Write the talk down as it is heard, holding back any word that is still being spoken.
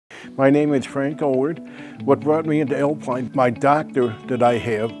My name is Frank Olward. What brought me into Alpine, my doctor that I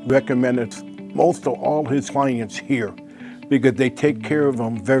have recommended most of all his clients here because they take care of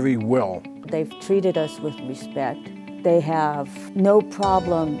them very well. They've treated us with respect. They have no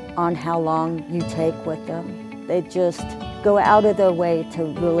problem on how long you take with them. They just go out of their way to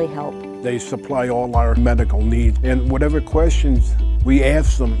really help. They supply all our medical needs, and whatever questions we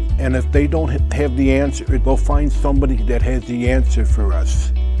ask them, and if they don't have the answer, they'll find somebody that has the answer for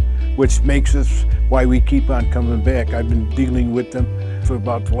us, which makes us why we keep on coming back. I've been dealing with them for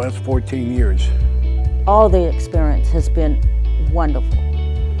about the last 14 years. All the experience has been wonderful.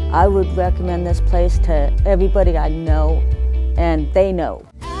 I would recommend this place to everybody I know, and they know.